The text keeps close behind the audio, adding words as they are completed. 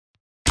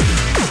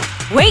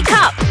Wake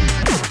up!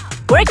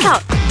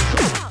 Workout!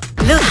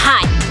 Look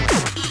hot!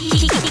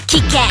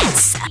 Kick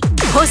ass!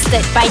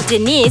 Hosted by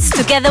Denise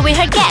together with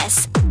her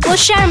guests. We'll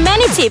share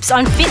many tips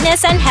on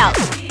fitness and health.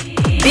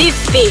 Be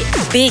fit,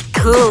 be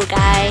cool,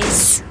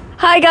 guys.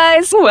 Hi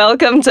guys,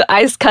 welcome to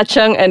Ice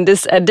Kacang and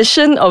this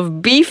edition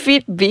of Be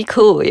Fit, Be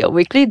Cool, your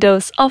weekly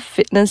dose of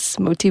fitness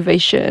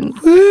motivation.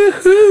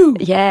 Woohoo!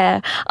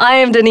 Yeah, I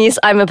am Denise,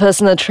 I'm a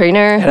personal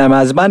trainer. And I'm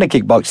Azman, a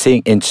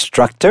kickboxing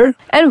instructor.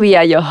 And we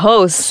are your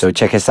hosts. So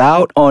check us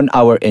out on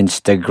our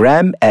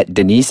Instagram at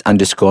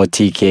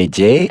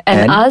Denise_TKJ.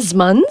 And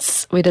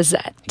Azman's with a Z.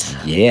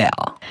 Yeah.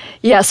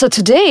 Yeah, so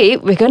today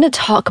we're going to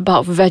talk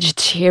about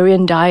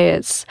vegetarian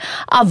diets.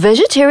 Are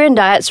vegetarian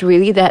diets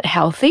really that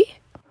healthy?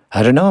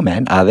 I don't know,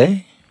 man. Are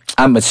they?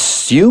 I'm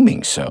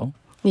assuming so.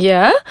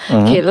 Yeah?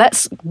 Okay,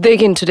 let's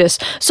dig into this.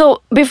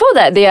 So before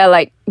that, they are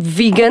like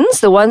vegans,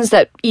 the ones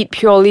that eat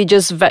purely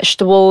just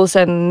vegetables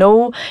and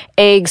no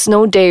eggs,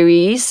 no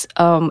dairies.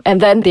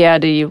 And then they are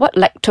the,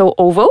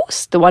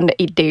 lacto-ovos, the one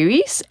that eat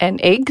dairies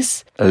and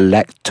eggs.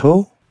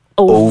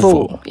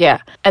 Lacto-ovo. Yeah.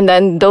 And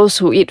then those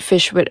who eat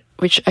fish,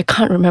 which I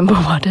can't remember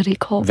what are they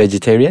called.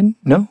 Vegetarian?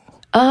 No?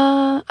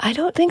 I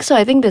don't think so.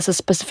 I think there's a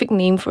specific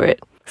name for it.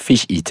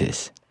 Fish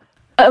eaters.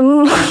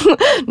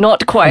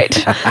 Not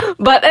quite.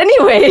 But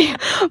anyway,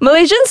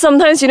 Malaysians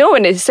sometimes,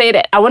 when they say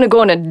that I want to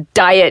go on a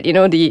diet,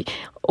 the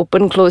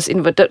open, close,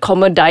 inverted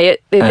comma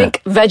diet, they think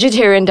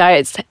vegetarian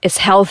diet is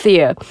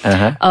healthier.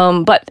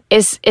 But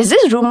is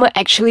this rumor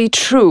actually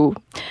true?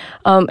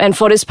 And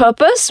for this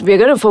purpose, we're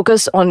going to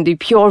focus on the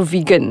pure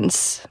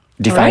vegans.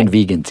 Define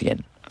vegans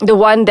again. The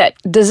one that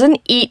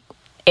doesn't eat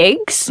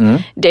eggs,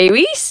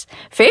 dairies,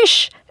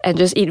 fish, and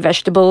just eat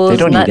vegetables, They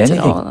don't nuts eat and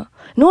anything. all.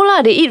 No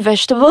lah, they eat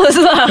vegetables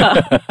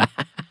lah.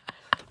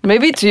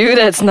 Maybe to you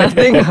that's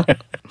nothing.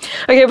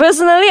 Okay,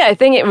 personally, I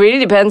think it really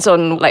depends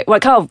on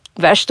what kind of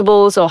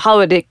vegetables or how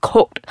are they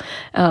cooked,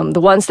 the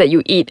ones that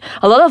you eat.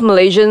 A lot of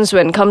Malaysians,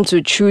 when it comes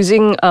to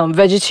choosing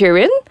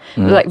vegetarian,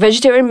 like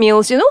vegetarian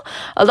meals,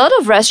 a lot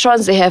of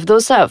restaurants, they have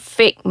those type of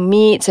fake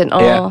meats and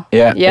all.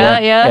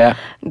 Yeah.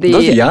 Those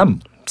are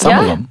yum. Some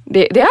of them.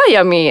 They are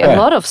yummy. A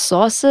lot of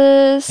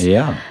sauces.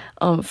 Yeah.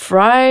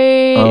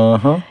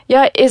 Fried.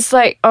 Yeah, it's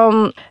like,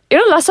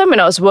 last time when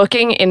I was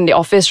working in the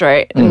office,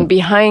 right? And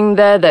behind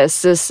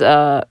there's this,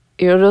 one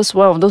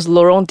of those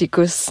lorong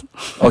tikus.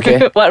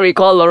 Okay. What we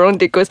call lorong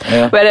tikus.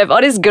 Yeah. Where they have all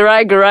this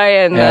gerai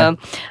and...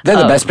 They're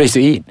the best place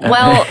to eat.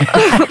 Well,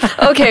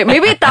 okay,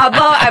 maybe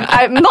Tabao,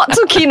 I'm not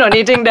too keen on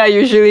eating there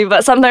usually,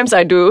 but sometimes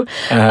I do.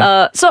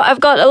 So I've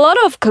got a lot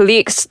of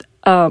colleagues,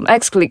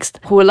 ex-colleagues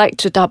who would like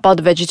to tap out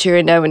the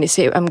vegetarian there when they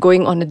say, I'm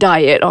going on a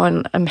diet or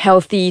I'm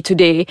healthy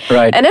today.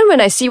 Right. And then when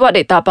I see what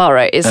they tap out,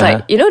 right, it's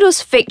like,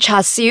 those fake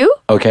char siu?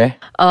 Okay.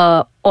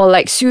 Or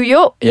like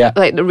suyok,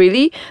 like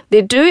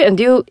they do it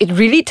until it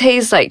really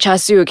tastes like char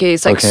siu, okay?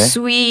 It's like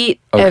sweet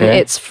and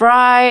it's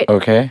fried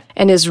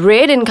and it's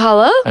red in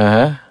color.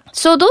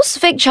 So those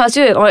fake char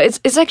siu and all,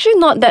 it's actually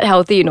not that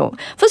healthy,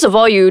 First of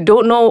all, you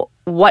don't know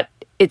what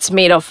it's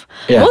made of.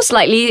 Most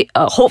likely,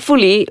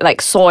 hopefully,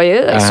 like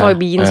soy, like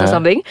soybeans or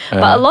something.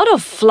 But a lot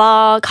of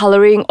flour,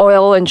 coloring,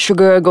 oil and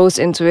sugar goes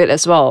into it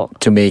as well.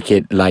 To make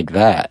it like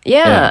that.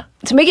 Yeah.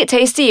 To make it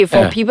tasty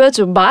for people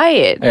to buy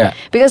it. Yeah.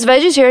 Because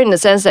vegetarian in the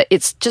sense that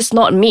it's just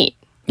not meat.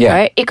 Yeah.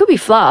 Right? It could be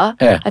flour.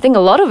 Yeah. I think a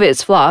lot of it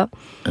is flour.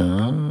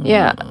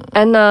 Yeah.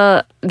 And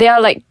they are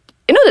like,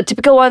 the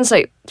typical ones,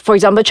 like, for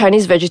example,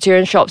 Chinese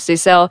vegetarian shops, they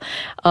sell,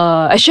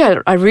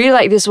 actually, I really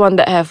like this one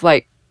that have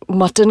like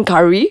mutton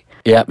curry.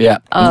 Yeah.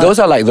 Those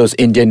are like those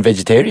Indian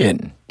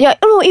vegetarian. Yeah,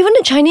 no, even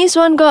the Chinese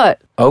one got.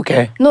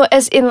 Okay. No,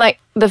 as in like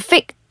the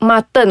fake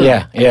mutton.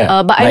 Yeah.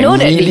 But I know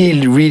that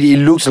really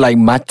looks like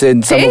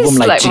mutton. Some of them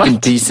like chicken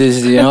mutton.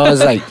 pieces.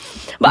 It's like.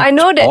 But I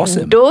know that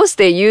awesome. those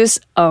they use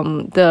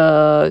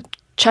the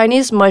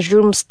Chinese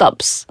mushroom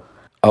stubs.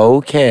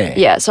 Okay.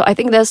 Yeah, so I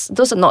think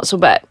those are not so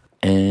bad.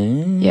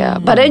 Yeah,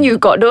 but then you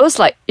got those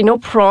like,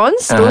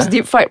 prawns, those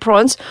deep fried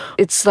prawns.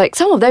 It's like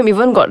some of them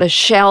even got a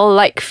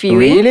shell-like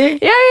feeling. Really?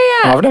 Yeah.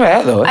 I've never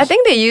had those. I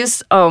think they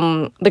use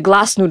the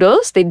glass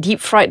noodles. They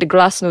deep fried the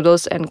glass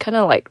noodles and kind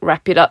of like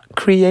wrap it up.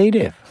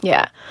 Creative.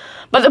 Yeah.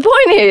 But the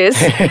point is,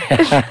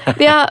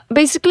 they are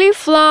basically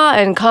flour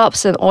and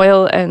carbs and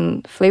oil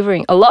and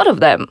flavoring. A lot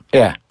of them.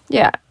 Yeah.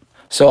 Yeah.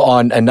 So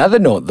on another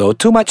note though,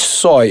 too much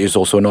soy is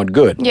also not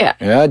good.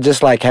 Yeah.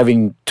 Just like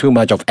having too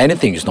much of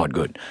anything is not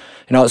good.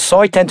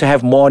 Soy tend to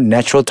have more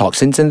natural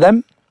toxins in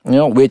them,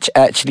 which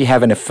actually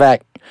have an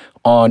effect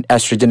on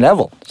estrogen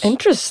levels.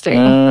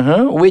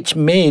 Interesting. Which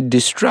may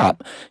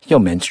disrupt your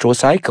menstrual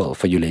cycle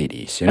for you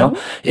ladies,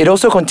 It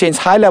also contains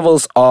high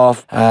levels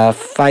of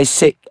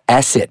physic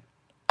acid.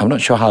 I'm not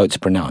sure how it's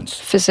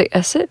pronounced. Physic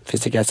acid,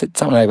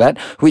 something like that,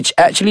 which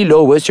actually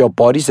lowers your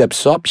body's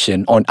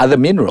absorption on other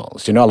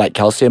minerals, like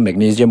calcium,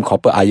 magnesium,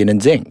 copper, iron,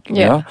 and zinc.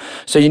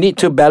 So you need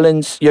to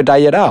balance your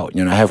diet out,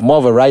 have more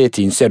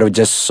variety instead of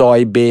just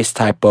soy-based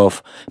type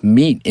of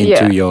meat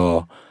into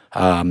your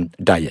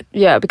diet.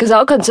 Yeah, because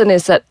our concern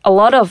is that a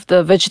lot of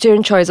the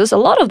vegetarian choices, a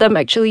lot of them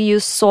actually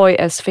use soy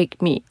as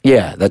fake meat.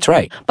 Yeah, that's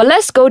right. But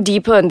let's go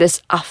deeper on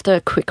this after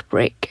a quick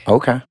break.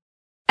 Okay.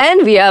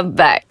 And we are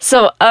back.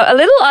 So a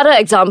little other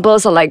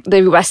examples are like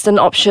the Western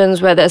options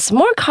where there's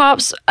more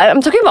carbs. I'm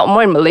talking about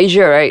more in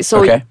Malaysia, right?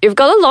 So you've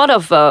got a lot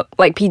of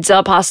like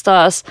pizza,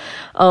 pastas,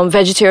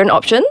 vegetarian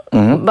option.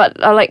 But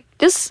like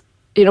this,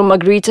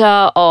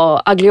 margarita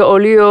or aglio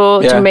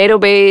olio, tomato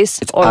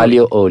based. It's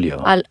aglio olio.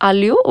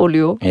 Aglio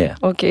olio? Yeah.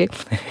 Okay.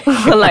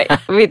 Like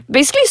with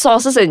basically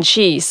sauces and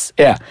cheese.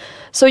 Yeah.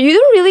 So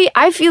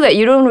I feel that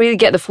you don't really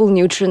get the full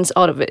nutrients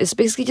out of it. It's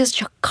basically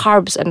just your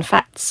carbs and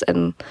fats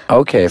and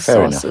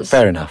sauces.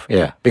 Fair enough,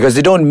 yeah. Because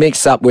they don't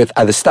mix up with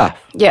other stuff.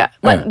 Yeah,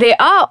 but they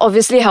are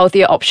obviously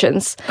healthier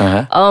options.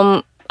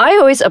 I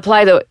always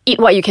apply the eat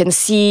what you can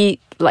see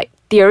like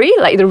theory,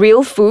 like the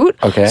real food.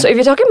 Okay. So if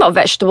you're talking about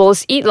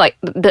vegetables, eat like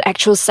the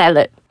actual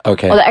salad.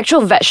 Okay. Or the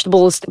actual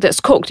vegetables that's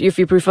cooked, if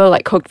you prefer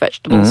like cooked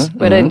vegetables.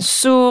 Whether in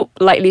soup,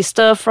 lightly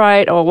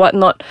stir-fried or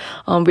whatnot,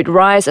 with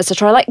rice,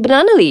 etc. Like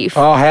banana leaf.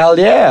 Oh, hell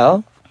yeah.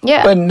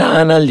 Yeah.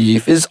 Banana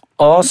leaf is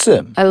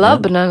awesome. I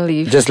love banana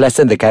leaf. Just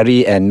lessen the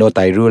curry and no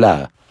tairu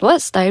lah.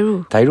 What's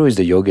tairu? Tairu is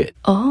the yogurt.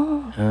 Oh.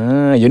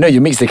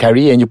 You mix the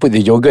curry and you put the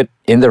yogurt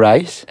in the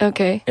rice.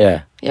 Okay.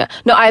 Yeah. Yeah.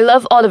 No, I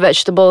love all the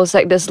vegetables.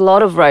 Like, there's a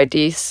lot of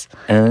varieties.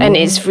 And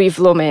it's free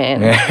flow,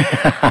 man.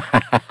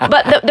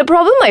 But the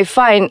problem I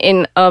find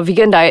in a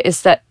vegan diet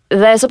is that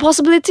there's a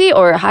possibility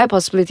or a high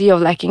possibility of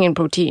lacking in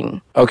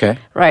protein. Okay.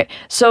 Right.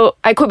 So,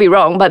 I could be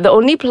wrong, but the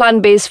only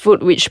plant-based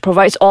food which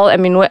provides all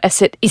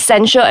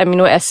essential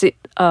amino acid,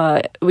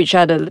 which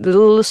are the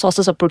little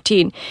sources of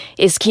protein,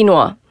 is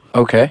quinoa.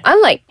 Okay.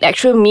 Unlike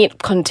actual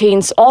meat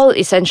contains all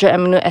essential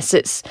amino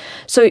acids.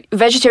 So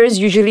vegetarians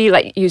usually,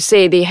 like you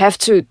say, they have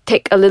to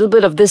take a little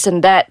bit of this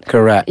and that.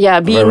 Correct.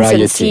 Yeah, beans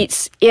variety. And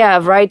seeds. Yeah,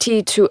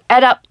 variety to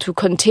add up to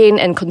contain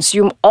and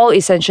consume all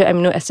essential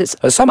amino acids.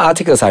 Some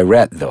articles I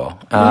read though,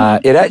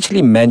 it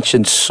actually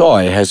mentioned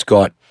soy has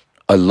got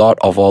a lot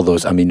of all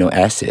those amino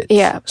acids.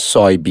 Yeah.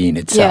 Soybean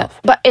itself. Yeah,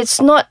 but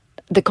it's not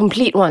the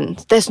complete one.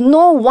 There's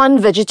no one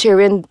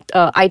vegetarian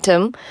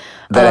item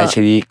that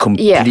actually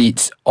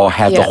completes or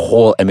have the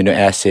whole amino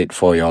acid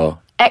for your...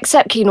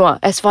 Except quinoa,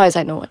 as far as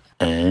I know it.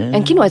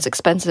 And quinoa is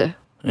expensive.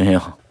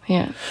 Yeah.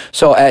 Yeah.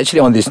 So actually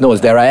on these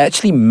notes, there are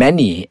actually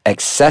many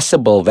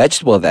accessible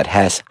vegetables that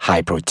has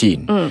high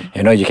protein.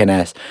 You can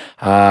ask.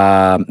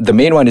 The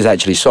main one is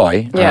actually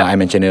soy, I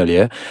mentioned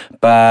earlier.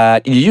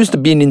 But you use the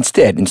bean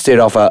instead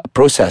of a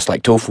process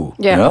like tofu.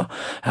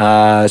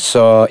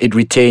 So it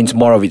retains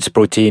more of its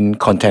protein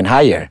content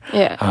higher.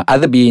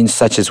 Other beans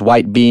such as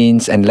white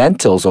beans and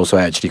lentils also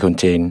actually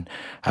contain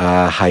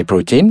high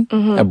protein.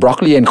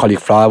 Broccoli and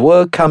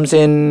cauliflower comes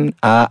in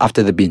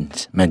after the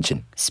beans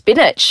mentioned.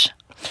 Spinach.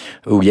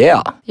 Oh,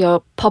 yeah.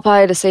 Your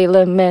Popeye the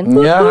Sailor Man.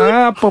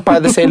 Yeah,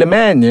 Popeye the Sailor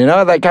Man.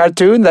 That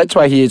cartoon? That's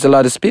why he eats a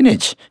lot of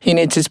spinach. He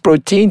needs his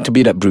protein to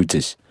beat up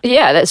Brutus.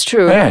 Yeah, that's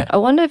true. Yeah. I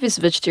wonder if he's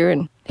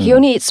vegetarian. He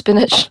only eats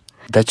spinach.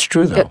 That's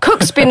true, though.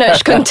 Cooked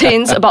spinach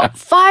contains about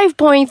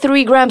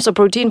 5.3 grams of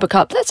protein per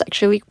cup. That's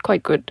actually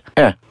quite good.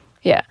 Yeah.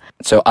 Yeah.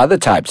 So other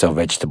types of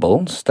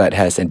vegetables that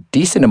has a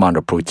decent amount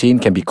of protein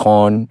can be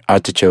corn,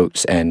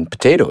 artichokes, and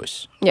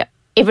potatoes. Yeah.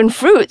 Even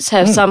fruits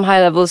have some high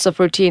levels of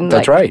protein.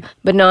 That's like right.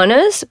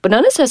 Bananas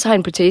has high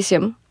in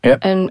potassium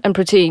and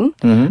protein.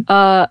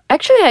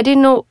 Actually, I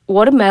didn't know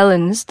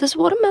watermelons. Does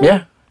watermelon?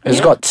 Yeah,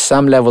 it's got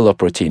some level of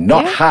protein.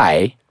 Not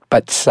high,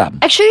 but some.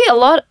 Actually, a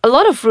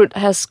lot of fruit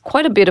has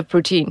quite a bit of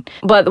protein.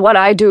 But what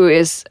I do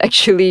is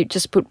actually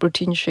just put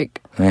protein shake.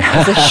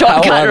 It's a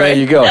shortcut, well, right? There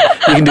you go.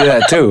 You can do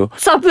that too.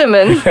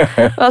 Supplement.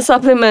 I'll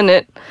supplement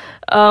it.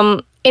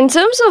 In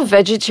terms of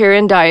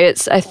vegetarian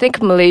diets, I think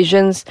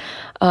Malaysians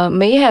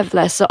may have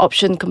lesser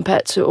option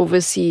compared to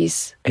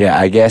overseas. Yeah,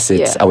 I guess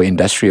it's our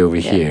industry over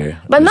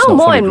here. But now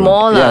more and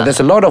more. Yeah,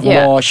 there's a lot of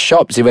more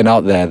shops even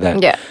out there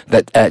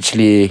that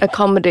actually...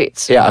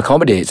 accommodates. Yeah,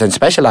 accommodates and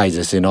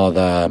specializes in all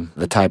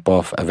the type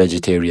of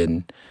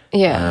vegetarian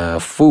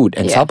food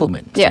and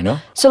supplements,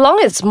 So long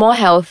it's more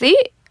healthy,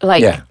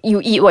 you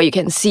eat what you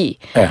can see,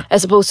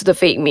 as opposed to the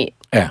fake meat.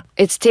 Yeah.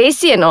 It's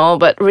tasty and all,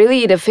 but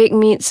really the fake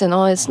meats and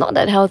all, it's not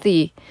that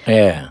healthy.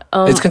 Yeah.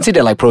 It's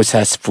considered like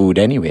processed food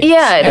anyway.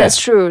 Yeah, that's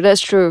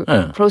true.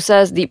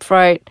 Processed, deep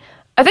fried.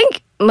 I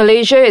think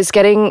Malaysia is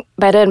getting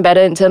better and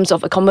better in terms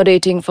of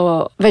accommodating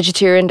for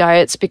vegetarian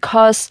diets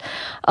because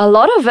a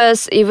lot of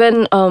us,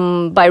 even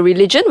by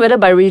religion, whether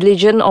by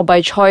religion or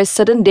by choice,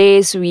 certain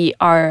days we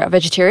are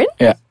vegetarian.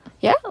 Yeah.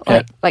 Yeah,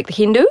 like the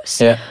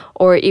Hindus,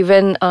 or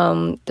even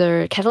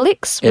the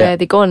Catholics, where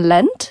they go on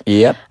Lent.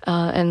 Yep.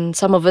 And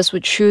some of us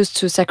would choose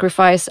to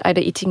sacrifice either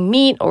eating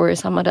meat or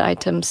some other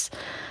items,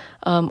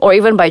 or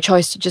even by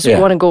choice to just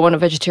want to go on a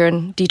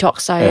vegetarian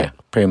detox diet. Yeah,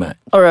 pretty much.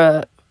 Or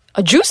a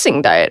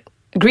juicing diet,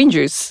 green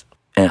juice.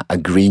 Yeah, a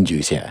green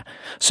juice, yeah.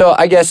 So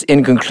I guess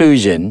in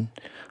conclusion,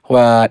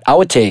 what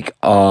our take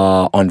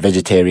on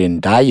vegetarian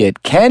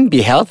diet can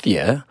be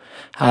healthier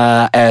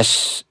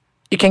as...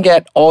 you can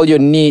get all your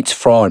needs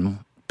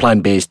from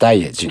plant-based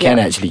diets. You can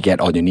actually get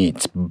all your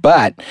needs.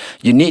 But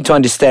you need to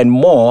understand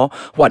more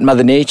what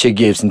Mother Nature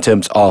gives in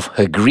terms of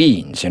her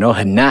greens,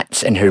 her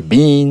nuts and her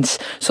beans,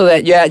 so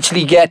that you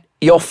actually get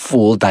your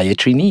full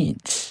dietary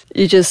needs.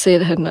 You just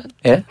said her nuts.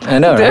 Yeah, I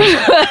know, right?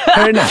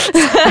 Her nuts.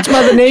 It's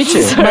Mother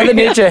Nature. Sorry. Mother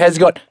Nature has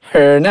got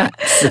her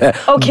nuts.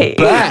 Okay.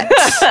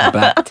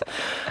 But...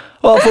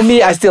 Well, for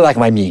me, I still like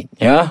my meat,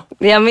 Yeah,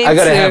 me I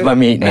gotta have my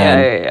meat,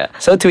 man. Yeah.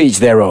 So to each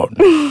their own.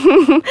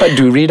 But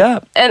do read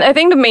up. And I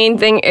think the main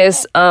thing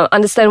is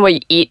understand what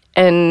you eat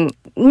and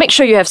make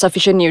sure you have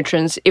sufficient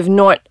nutrients. If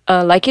not,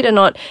 like it or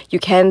not, you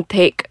can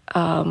take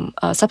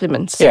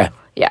supplements. Yeah.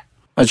 Yeah.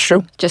 That's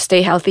true. Just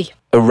stay healthy.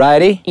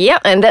 Alrighty. Yeah,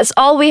 and that's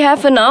all we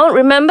have for now.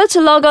 Remember to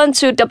log on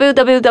to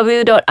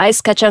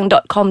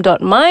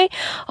www.aiskacang.com.my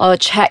or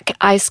check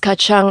Ais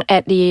Kacang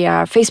at the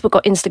Facebook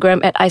or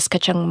Instagram at Ais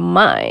Kacang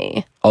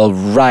My.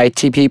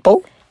 Alrighty,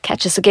 people.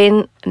 Catch us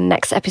again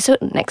next episode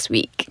next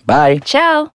week. Bye. Ciao.